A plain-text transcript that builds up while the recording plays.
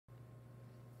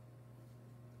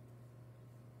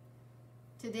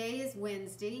Today is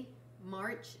Wednesday,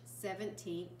 March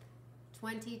 17th,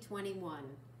 2021.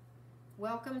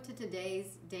 Welcome to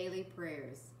today's daily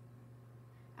prayers.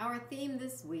 Our theme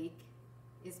this week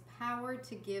is Power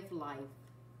to Give Life.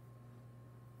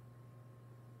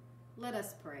 Let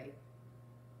us pray.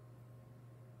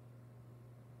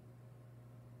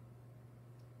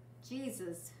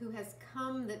 Jesus, who has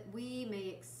come that we may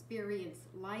experience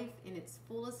life in its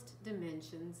fullest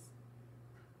dimensions,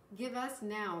 give us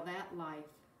now that life,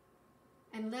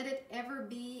 and let it ever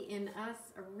be in us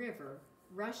a river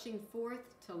rushing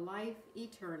forth to life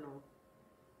eternal.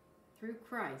 Through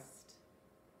Christ,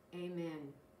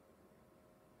 amen.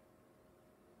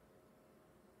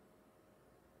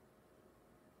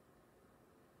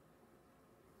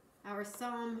 Our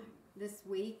psalm this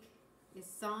week is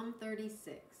Psalm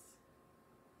 36.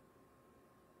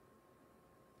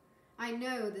 I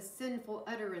know the sinful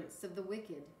utterance of the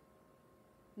wicked.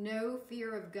 No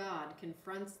fear of God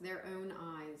confronts their own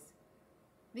eyes,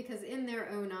 because in their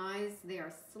own eyes they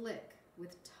are slick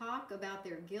with talk about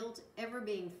their guilt ever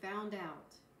being found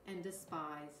out and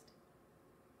despised.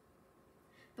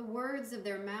 The words of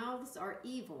their mouths are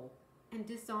evil and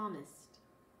dishonest.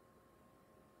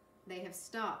 They have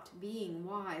stopped being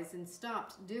wise and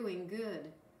stopped doing good.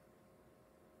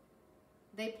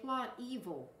 They plot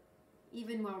evil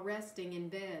even while resting in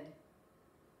bed.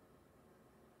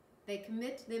 They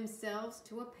commit themselves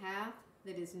to a path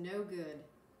that is no good.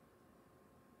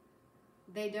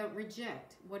 They don't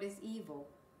reject what is evil.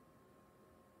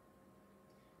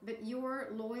 But your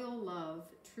loyal love,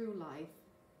 true life,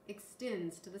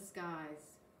 extends to the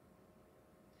skies.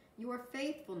 Your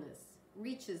faithfulness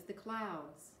reaches the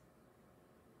clouds.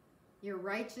 Your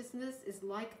righteousness is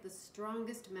like the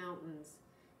strongest mountains.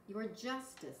 Your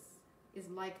justice is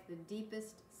like the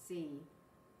deepest sea.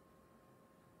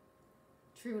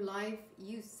 True life,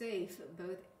 you save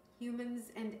both humans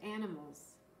and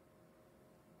animals.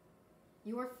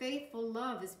 Your faithful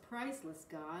love is priceless,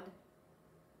 God.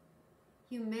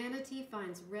 Humanity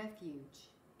finds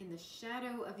refuge in the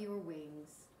shadow of your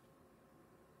wings.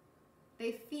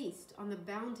 They feast on the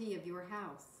bounty of your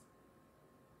house.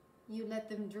 You let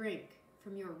them drink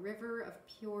from your river of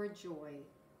pure joy.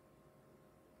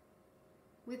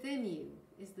 Within you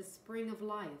is the spring of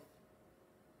life.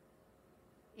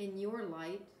 In your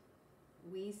light,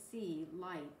 we see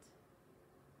light.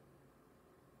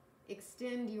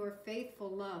 Extend your faithful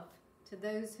love to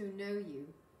those who know you.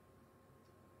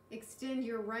 Extend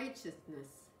your righteousness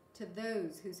to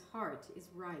those whose heart is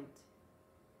right.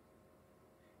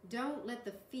 Don't let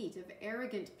the feet of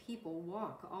arrogant people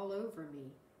walk all over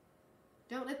me.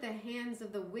 Don't let the hands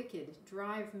of the wicked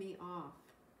drive me off.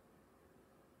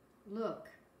 Look,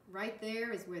 right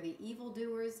there is where the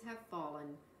evildoers have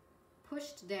fallen,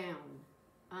 pushed down,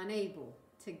 unable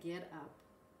to get up.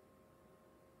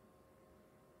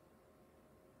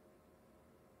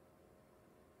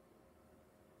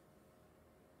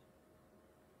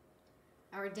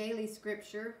 Our daily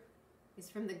scripture is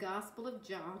from the Gospel of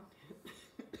John,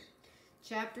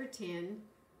 chapter 10,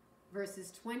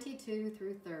 verses 22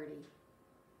 through 30.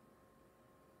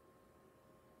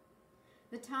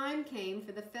 The time came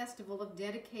for the festival of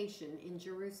dedication in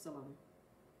Jerusalem.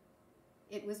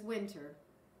 It was winter,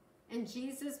 and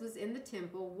Jesus was in the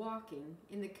temple walking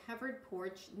in the covered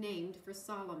porch named for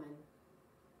Solomon.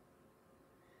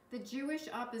 The Jewish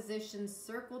opposition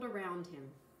circled around him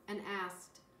and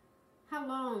asked, "How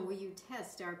long will you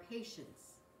test our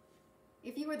patience?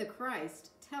 If you are the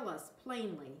Christ, tell us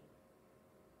plainly."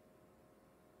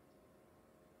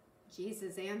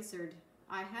 Jesus answered,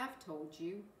 "I have told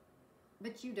you,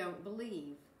 but you don't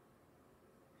believe.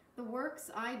 The works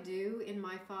I do in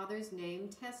my Father's name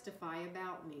testify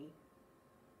about me,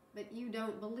 but you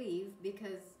don't believe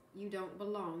because you don't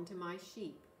belong to my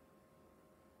sheep.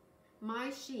 My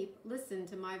sheep listen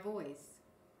to my voice.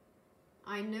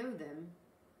 I know them,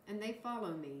 and they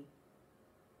follow me.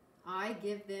 I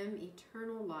give them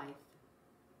eternal life.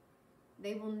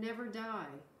 They will never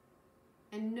die,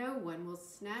 and no one will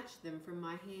snatch them from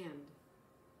my hand.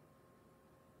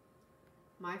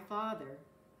 My Father,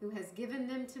 who has given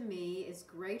them to me, is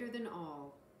greater than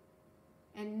all,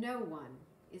 and no one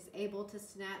is able to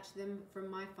snatch them from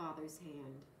my Father's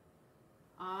hand.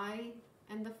 I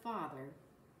and the Father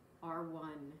are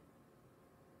one."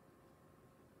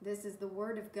 This is the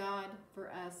word of God for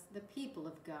us, the people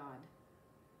of God.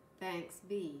 Thanks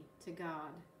be to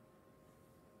God.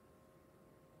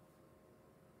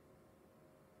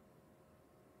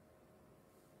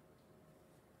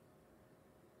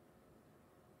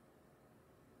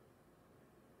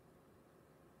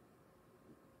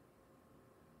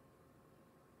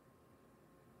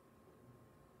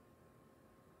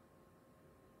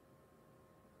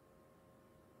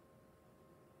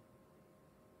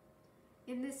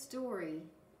 In this story,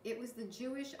 it was the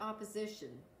Jewish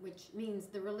opposition, which means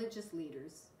the religious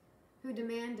leaders, who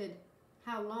demanded,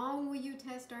 "How long will you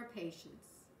test our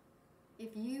patience?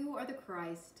 If you are the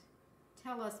Christ,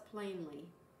 tell us plainly."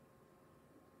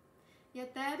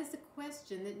 Yet that is a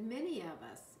question that many of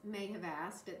us may have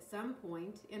asked at some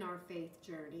point in our faith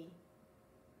journey.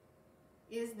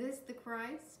 Is this the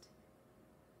Christ?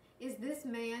 Is this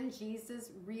man, Jesus,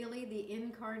 really the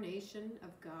incarnation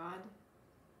of God?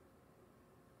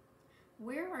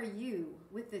 Where are you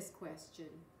with this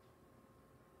question?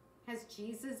 Has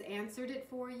Jesus answered it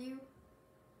for you?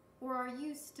 Or are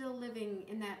you still living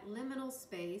in that liminal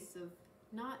space of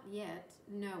not yet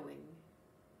knowing?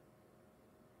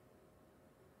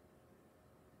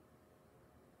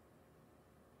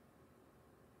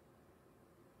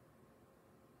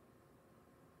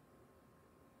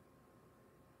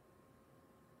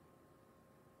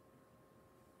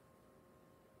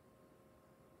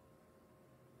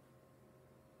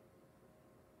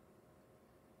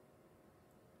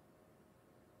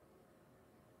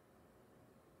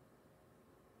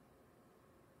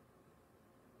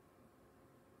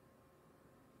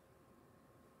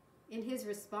 In his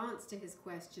response to his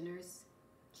questioners,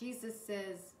 Jesus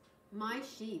says, "My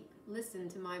sheep listen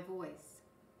to my voice.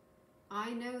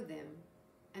 I know them,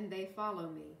 and they follow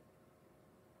me."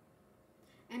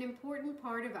 An important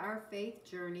part of our faith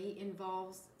journey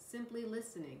involves simply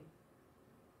listening.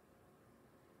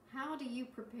 How do you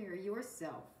prepare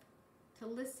yourself to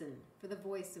listen for the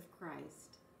voice of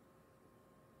Christ?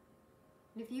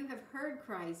 And if you have heard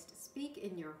Christ speak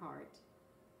in your heart,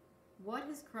 what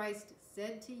has Christ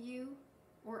said to you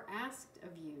or asked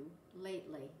of you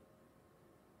lately?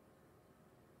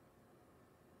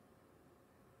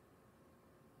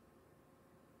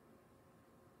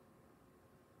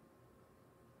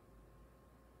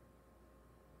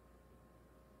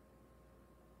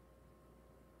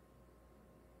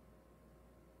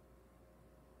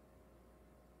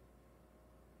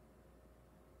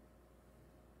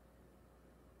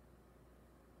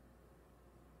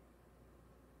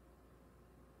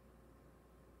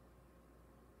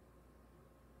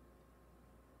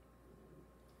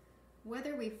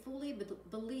 Whether we fully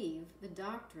believe the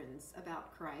doctrines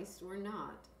about Christ or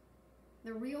not,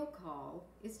 the real call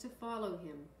is to follow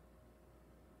him,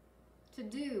 to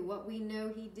do what we know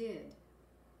he did,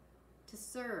 to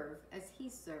serve as he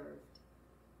served,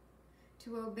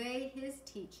 to obey his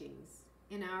teachings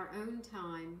in our own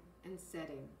time and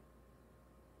setting.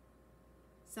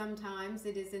 Sometimes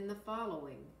it is in the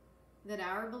following that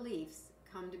our beliefs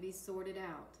come to be sorted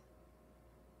out.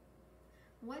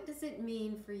 What does it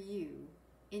mean for you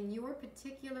in your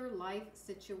particular life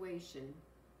situation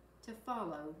to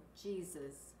follow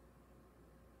Jesus?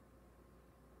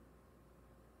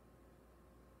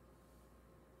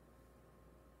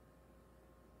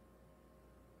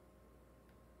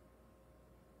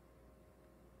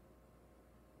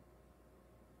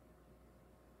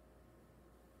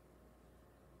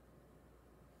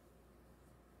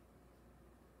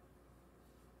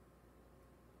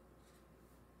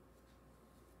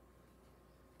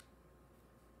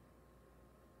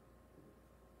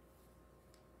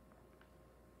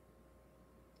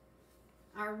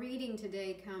 Our reading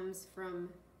today comes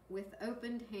from With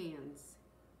Opened Hands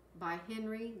by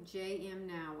Henry J.M.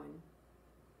 Nouwen.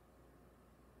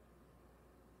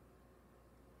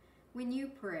 When you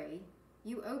pray,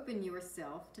 you open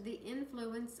yourself to the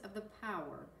influence of the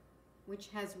power which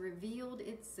has revealed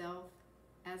itself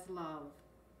as love.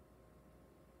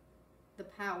 The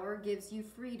power gives you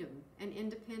freedom and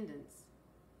independence.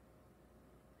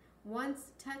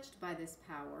 Once touched by this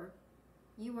power,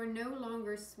 you are no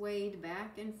longer swayed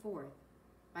back and forth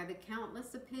by the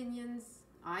countless opinions,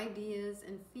 ideas,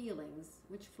 and feelings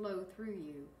which flow through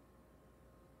you.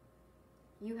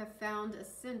 You have found a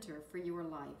center for your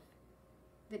life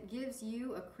that gives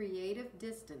you a creative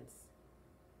distance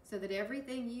so that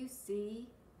everything you see,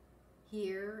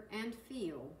 hear, and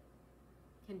feel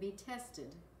can be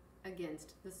tested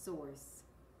against the source.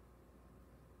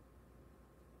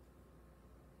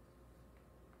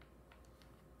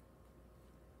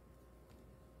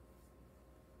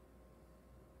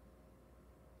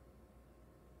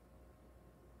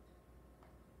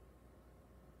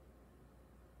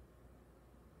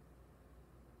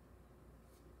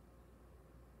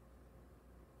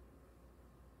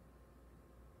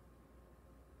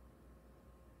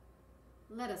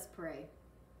 Let us pray.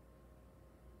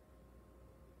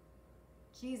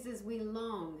 Jesus, we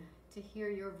long to hear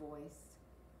your voice.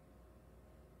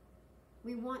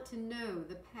 We want to know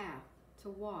the path to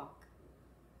walk.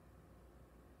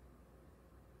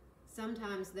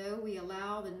 Sometimes, though, we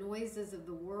allow the noises of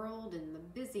the world and the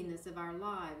busyness of our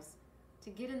lives to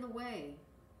get in the way.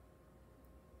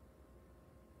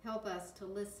 Help us to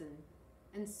listen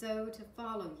and so to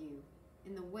follow you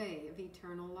in the way of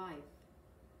eternal life.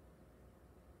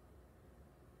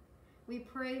 We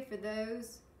pray for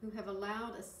those who have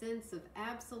allowed a sense of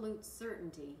absolute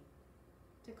certainty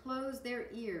to close their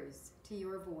ears to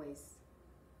your voice.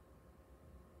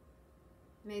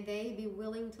 May they be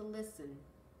willing to listen,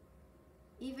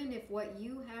 even if what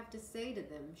you have to say to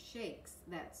them shakes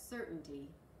that certainty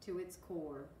to its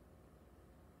core.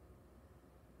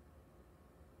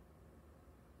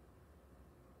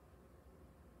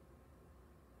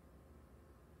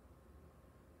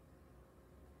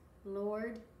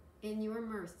 Lord, in your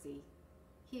mercy,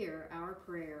 hear our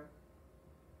prayer.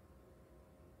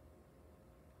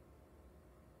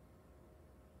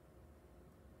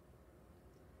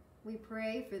 We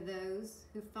pray for those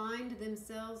who find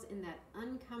themselves in that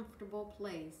uncomfortable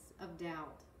place of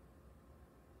doubt.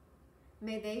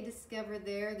 May they discover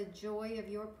there the joy of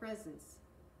your presence,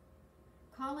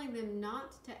 calling them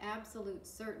not to absolute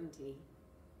certainty,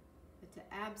 but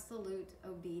to absolute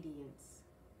obedience.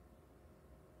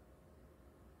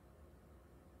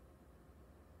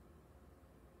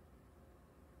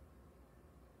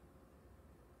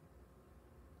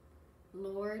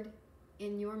 Lord,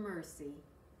 in your mercy,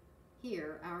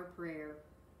 hear our prayer.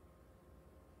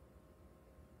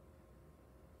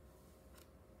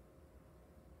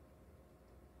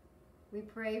 We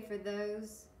pray for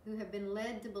those who have been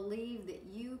led to believe that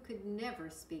you could never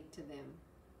speak to them.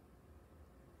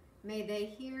 May they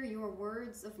hear your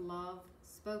words of love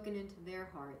spoken into their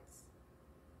hearts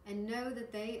and know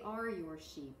that they are your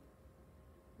sheep,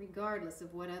 regardless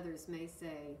of what others may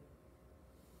say.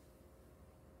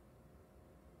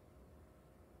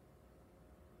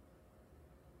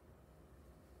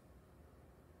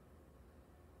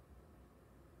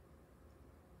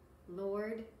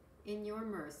 Lord, in your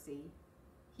mercy,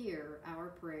 hear our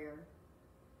prayer.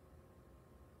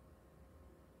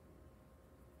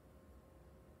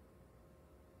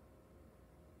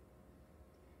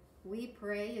 We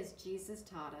pray as Jesus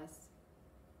taught us,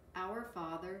 Our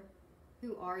Father,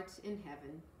 who art in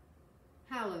heaven,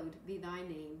 hallowed be thy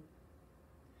name.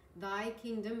 Thy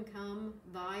kingdom come,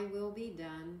 thy will be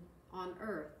done, on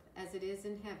earth as it is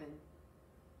in heaven.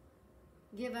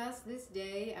 Give us this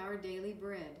day our daily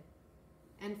bread,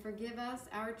 and forgive us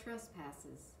our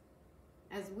trespasses,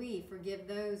 as we forgive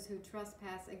those who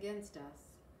trespass against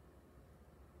us.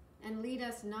 And lead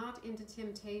us not into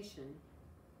temptation,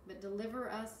 but deliver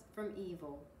us from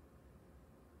evil.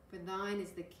 For thine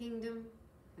is the kingdom,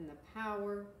 and the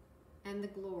power, and the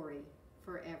glory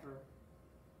forever.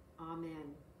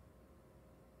 Amen.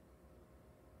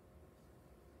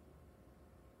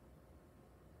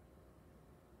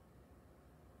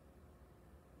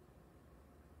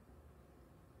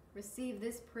 Receive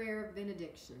this prayer of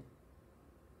benediction.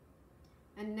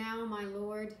 And now, my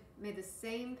Lord, may the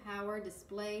same power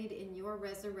displayed in your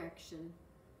resurrection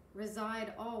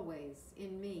reside always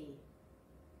in me,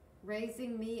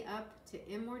 raising me up to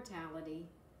immortality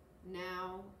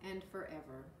now and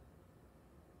forever.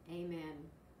 Amen.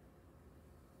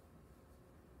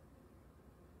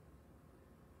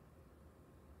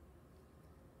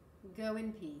 Go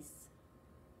in peace.